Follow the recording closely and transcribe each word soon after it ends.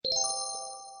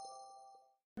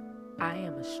I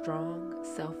am a strong,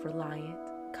 self-reliant,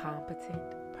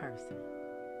 competent person.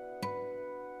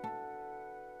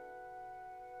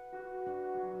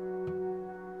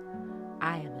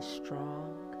 I am a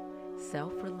strong,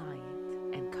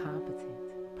 self-reliant, and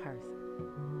competent person.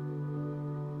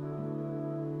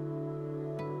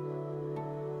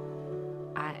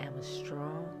 I am a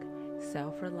strong,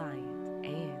 self-reliant,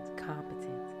 and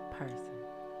competent person.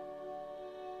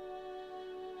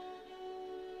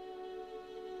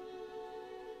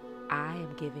 I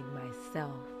am giving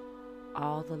myself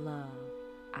all the love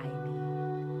I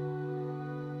need.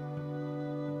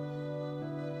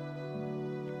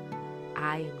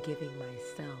 I am giving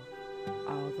myself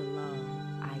all the love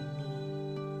I need.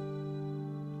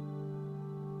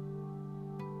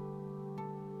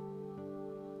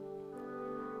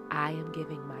 I am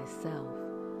giving myself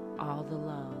all the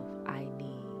love I need.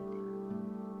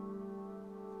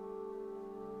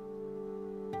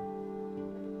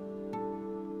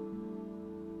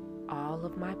 All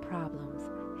of my problems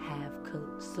have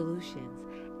solutions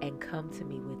and come to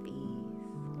me with ease.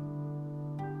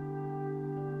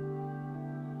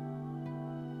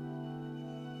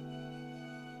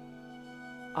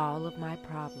 All of my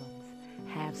problems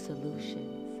have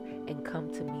solutions and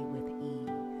come to me with ease.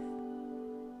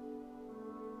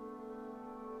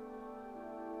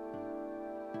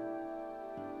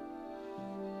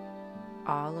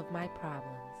 All of my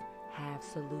problems have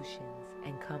solutions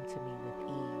and come to me with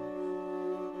ease.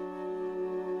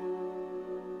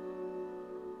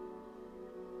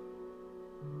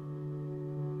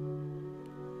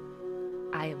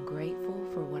 I am grateful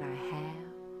for what I have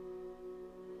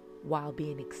while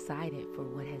being excited for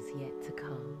what has yet to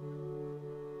come.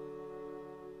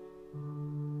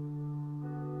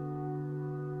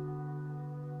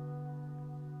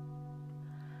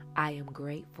 I am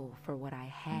grateful for what I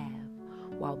have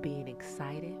while being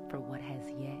excited for what has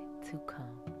yet to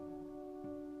come.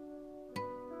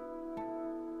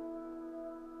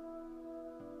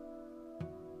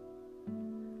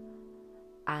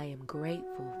 I am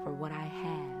grateful for what I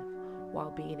have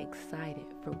while being excited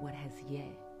for what has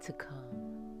yet to come.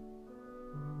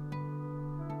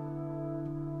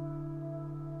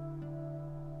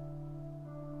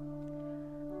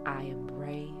 I am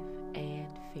brave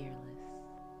and fearless.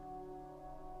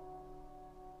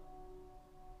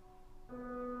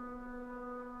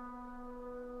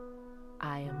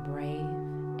 I am brave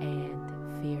and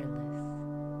fearless.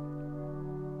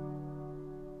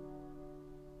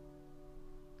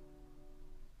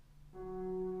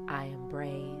 I am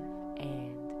brave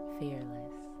and fearless.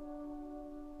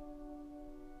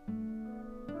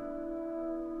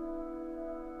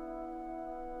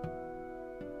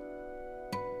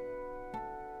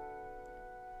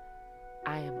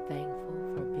 I am thankful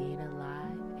for being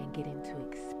alive and getting to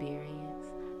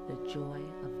experience the joy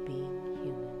of being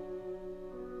human.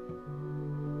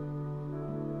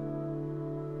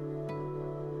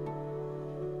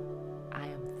 I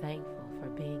am thankful for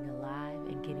being alive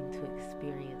and getting to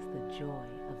experience the joy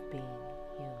of being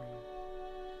human.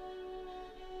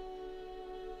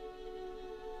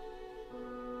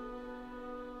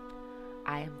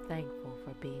 I am thankful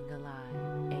for being alive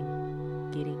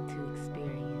and getting to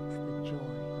experience the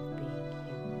joy of being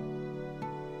human.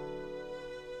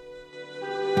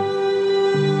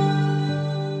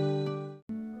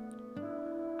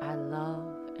 I love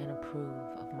and approve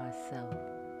of myself.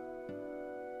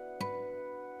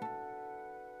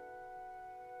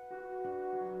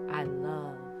 I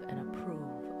love and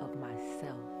approve of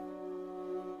myself.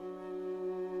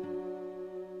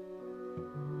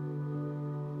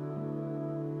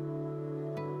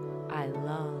 I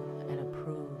love and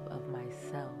approve of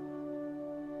myself.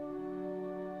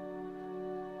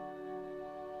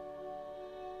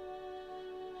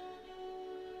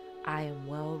 I am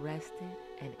well rested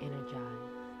and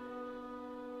energized.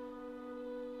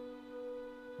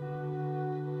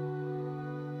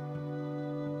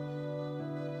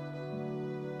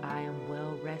 I am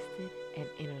well rested and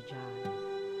energized.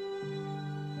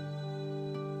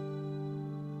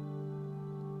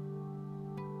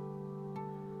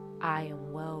 I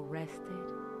am well rested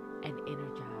and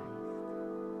energized.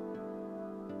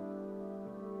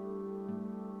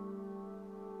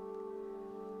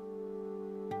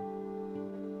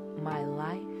 My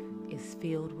life is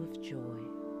filled with joy.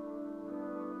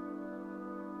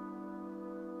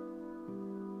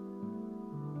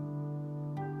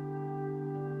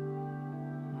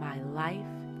 My life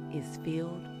is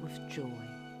filled with joy.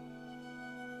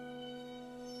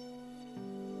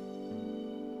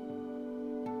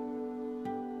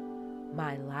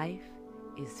 My life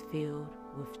is filled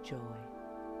with joy.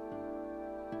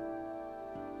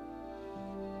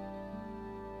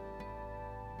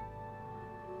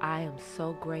 I am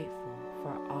so grateful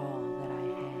for all that I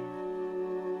have.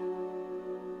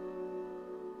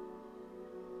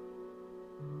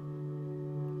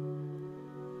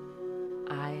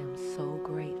 I am so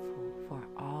grateful for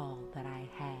all that I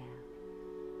have.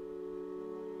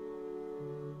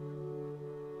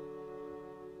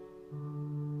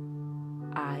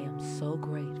 I am so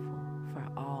grateful for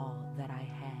all that I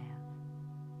have.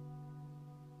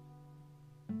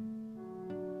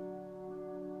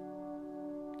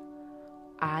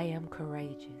 I am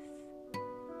courageous.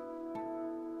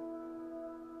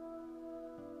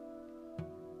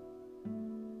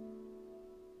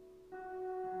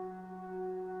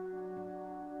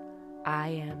 I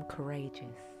am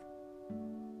courageous.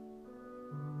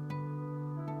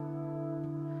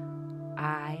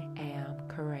 I am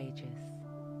courageous.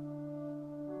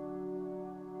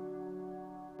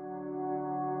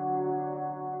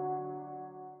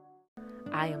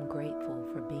 I am grateful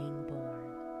for being born.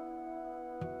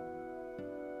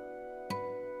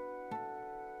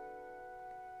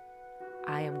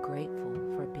 I am grateful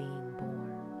for being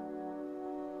born.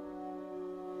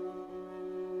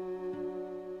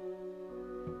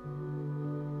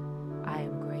 I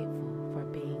am grateful for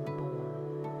being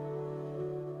born.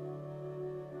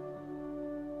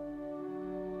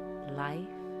 Life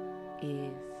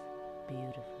is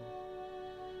beautiful.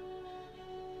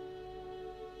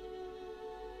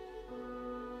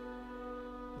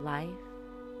 Life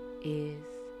is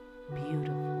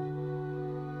beautiful.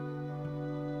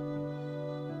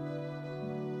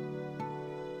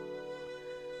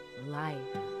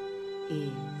 Life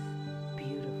is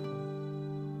beautiful.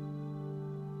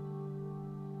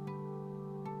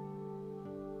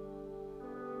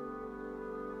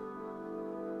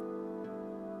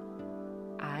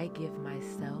 I give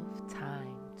myself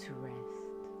time to rest.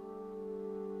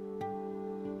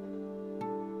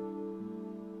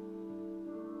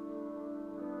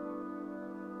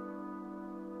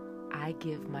 I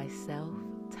give myself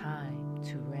time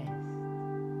to rest.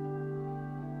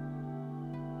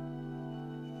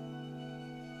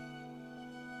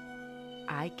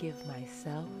 I give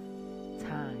myself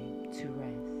time to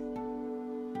rest.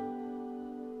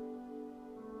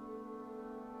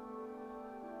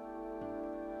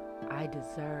 I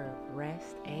deserve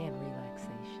rest and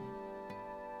relaxation.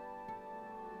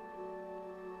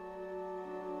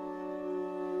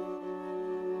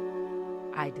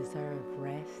 I deserve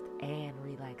rest and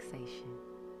relaxation.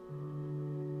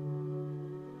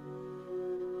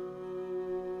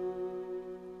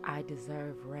 I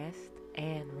deserve rest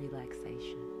and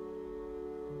relaxation.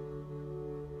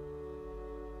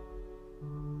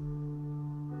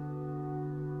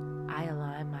 I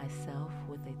align myself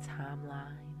with a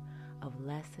timeline of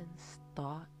lessons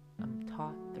taught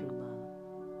through love.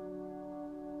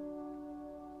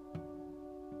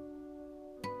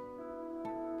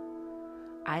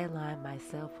 I align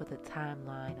myself with a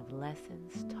timeline of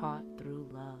lessons taught through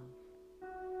love.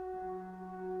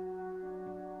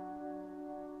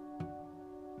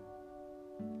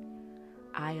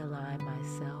 I align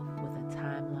myself with a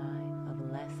timeline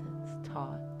of lessons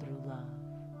taught through love.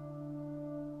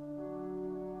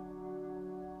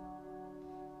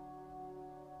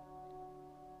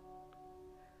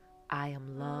 I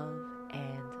am love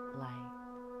and light.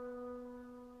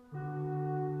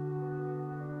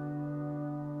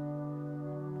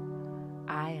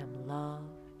 I am love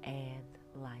and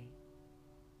light.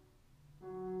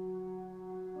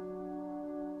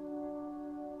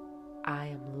 I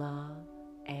am love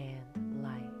and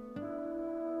light.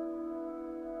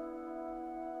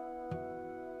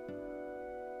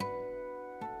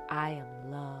 I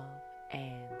am love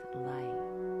and light.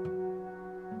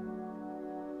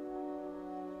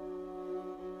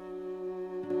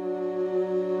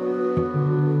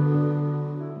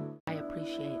 I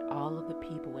appreciate all of the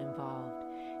people involved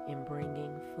in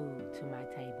bringing food to my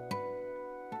table.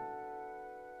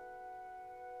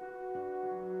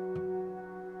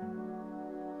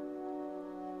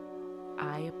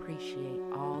 I appreciate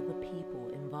all the people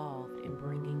involved in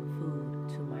bringing food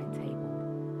to my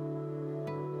table.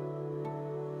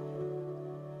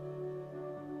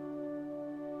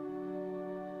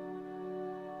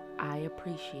 I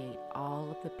appreciate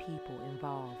all of the people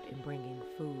involved in bringing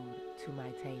food to my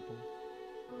table.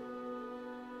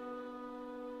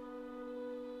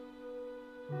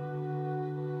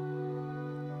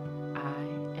 I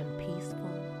am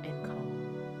peaceful and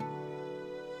calm.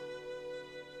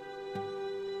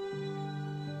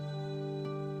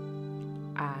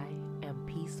 I am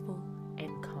peaceful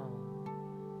and calm.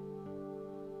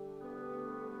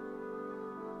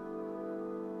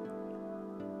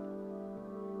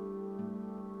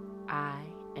 I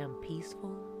am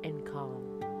peaceful and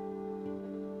calm.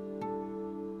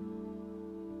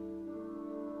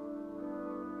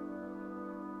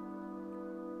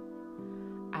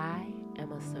 I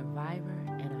am a survivor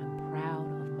and I'm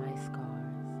proud of my scars.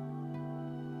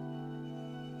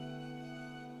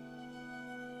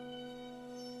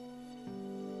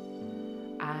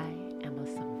 I am a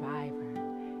survivor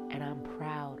and I'm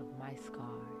proud of my scars.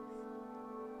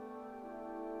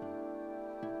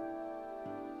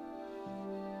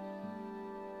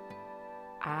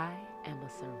 I am a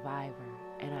survivor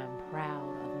and I'm proud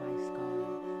of my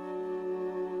scars.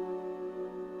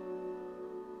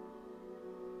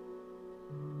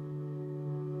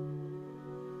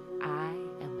 I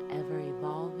am ever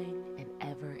evolving and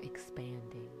ever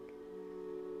expanding.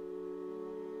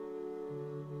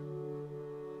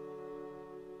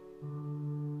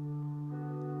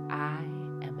 I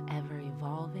am ever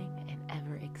evolving and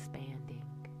ever expanding.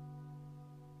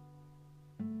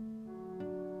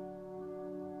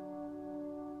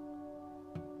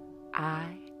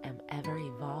 I am ever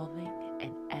evolving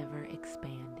and ever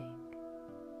expanding.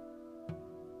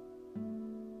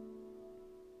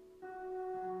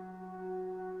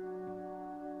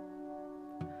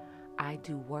 I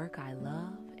do work I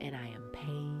love and I am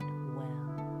paid well.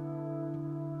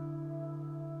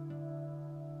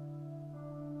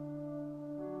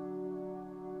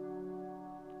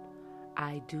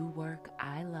 I do work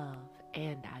I love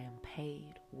and I am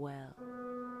paid well.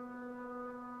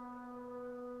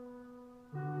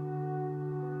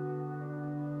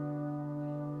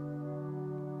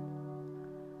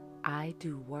 I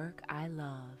do work I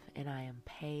love and I am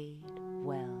paid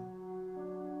well.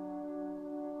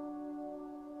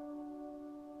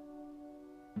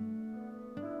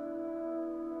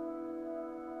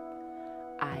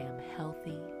 I am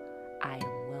healthy, I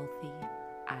am wealthy,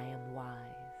 I am wise.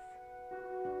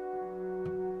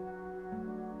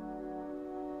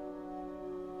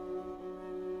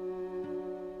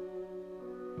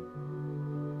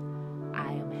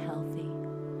 I am healthy,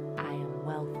 I am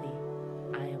wealthy,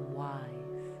 I am wise.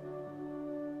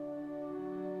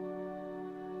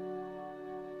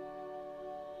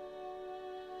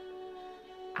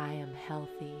 I am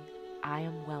healthy, I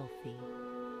am wealthy,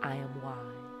 I am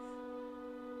wise.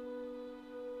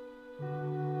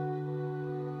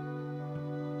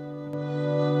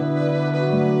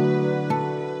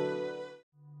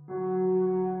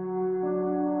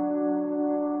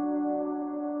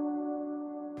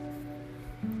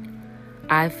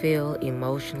 I feel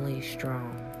emotionally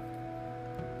strong.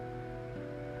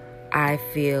 I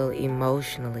feel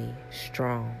emotionally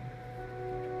strong.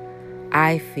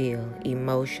 I feel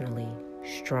emotionally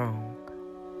strong.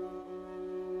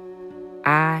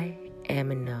 I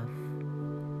am enough.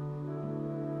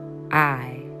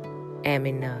 I am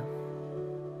enough.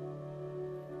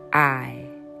 I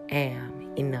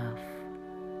am enough.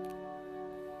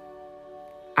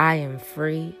 I am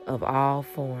free of all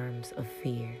forms of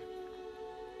fear.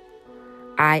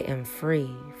 I am free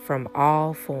from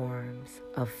all forms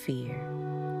of fear.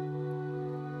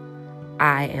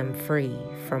 I am free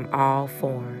from all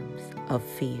forms of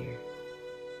fear.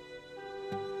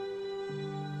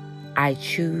 I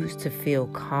choose to feel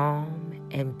calm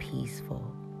and peaceful.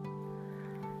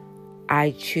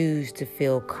 I choose to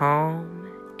feel calm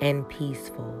and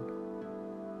peaceful.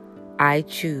 I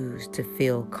choose to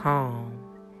feel calm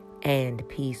and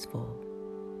peaceful.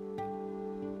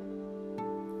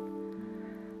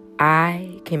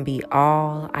 I can be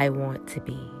all I want to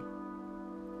be.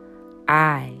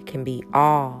 I can be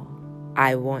all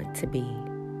I want to be.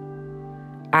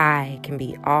 I can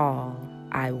be all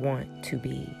I want to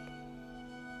be.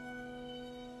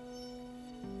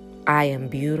 I am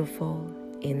beautiful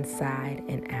inside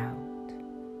and out.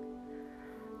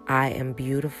 I am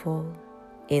beautiful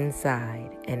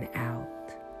inside and out.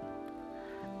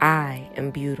 I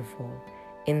am beautiful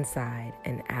inside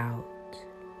and out.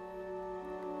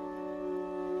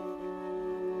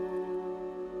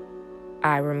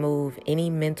 I remove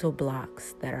any mental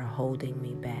blocks that are holding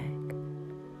me back.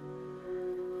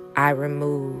 I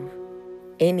remove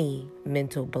any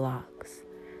mental blocks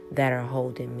that are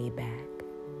holding me back.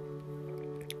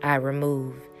 I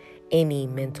remove any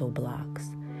mental blocks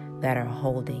that are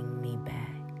holding me back.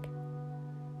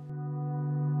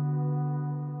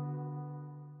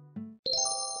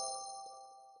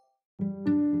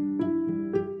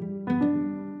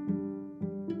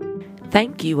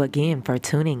 Thank you again for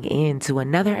tuning in to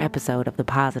another episode of the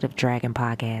Positive Dragon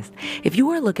Podcast. If you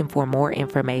are looking for more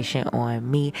information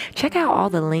on me, check out all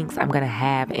the links I'm going to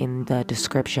have in the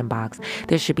description box.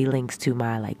 There should be links to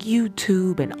my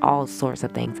YouTube and all sorts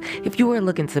of things. If you are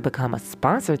looking to become a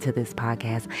sponsor to this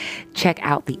podcast, check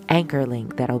out the Anchor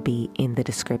link that'll be in the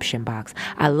description box.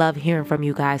 I love hearing from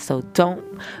you guys, so don't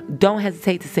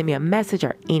hesitate to send me a message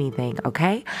or anything,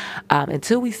 okay?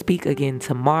 Until we speak again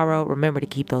tomorrow, remember to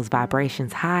keep those vibrations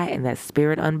high and that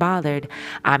spirit unbothered.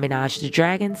 I'm Minaj the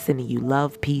Dragon, sending you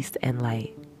love, peace, and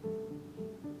light.